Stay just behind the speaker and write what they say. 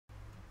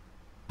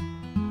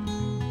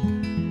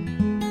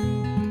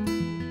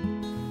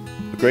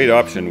great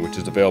option, which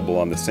is available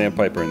on the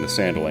Sandpiper and the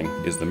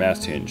Sanderling, is the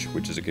mast hinge,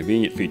 which is a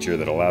convenient feature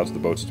that allows the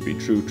boats to be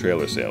true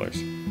trailer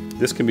sailors.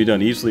 This can be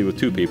done easily with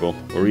 2 people,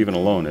 or even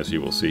alone, as you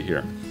will see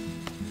here.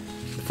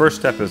 The first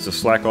step is to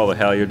slack all the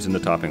halyards in the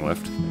topping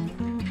lift.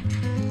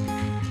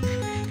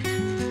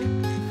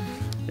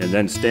 And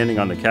then standing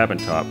on the cabin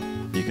top,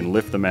 you can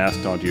lift the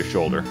mast onto your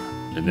shoulder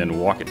and then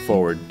walk it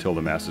forward till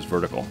the mast is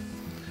vertical.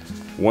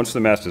 Once the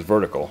mast is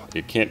vertical,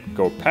 it can't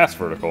go past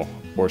vertical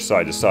or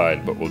side to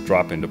side, but will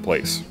drop into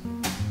place.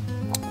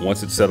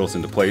 Once it settles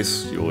into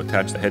place, you will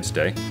attach the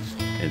headstay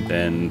and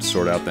then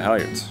sort out the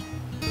halyards.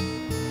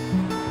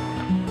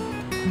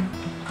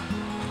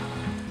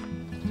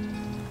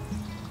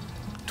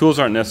 Tools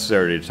aren't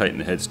necessary to tighten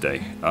the headstay.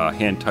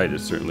 Hand tight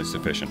is certainly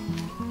sufficient.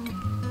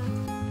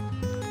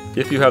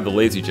 If you have the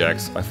lazy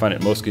jacks, I find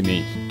it most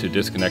convenient to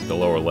disconnect the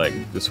lower leg.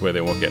 This way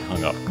they won't get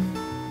hung up.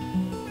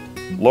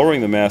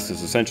 Lowering the mast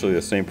is essentially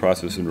the same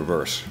process in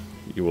reverse.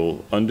 You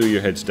will undo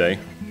your headstay,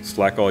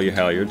 slack all your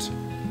halyards,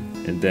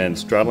 and then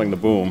straddling the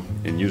boom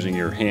and using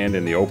your hand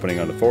in the opening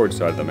on the forward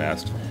side of the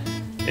mast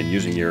and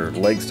using your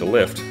legs to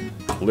lift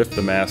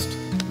the mast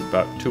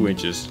about 2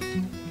 inches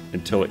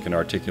until it can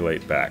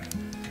articulate back.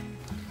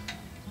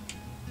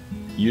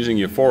 Using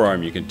your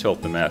forearm, you can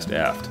tilt the mast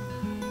aft.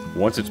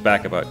 Once it's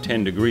back about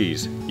 10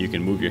 degrees, you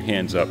can move your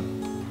hands up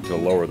to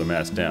lower the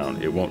mast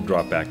down. It won't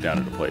drop back down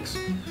into place.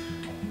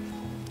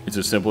 It's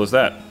as simple as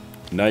that.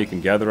 Now you can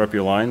gather up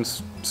your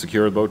lines,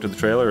 secure the boat to the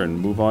trailer, and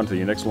move on to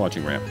your next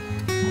launching ramp.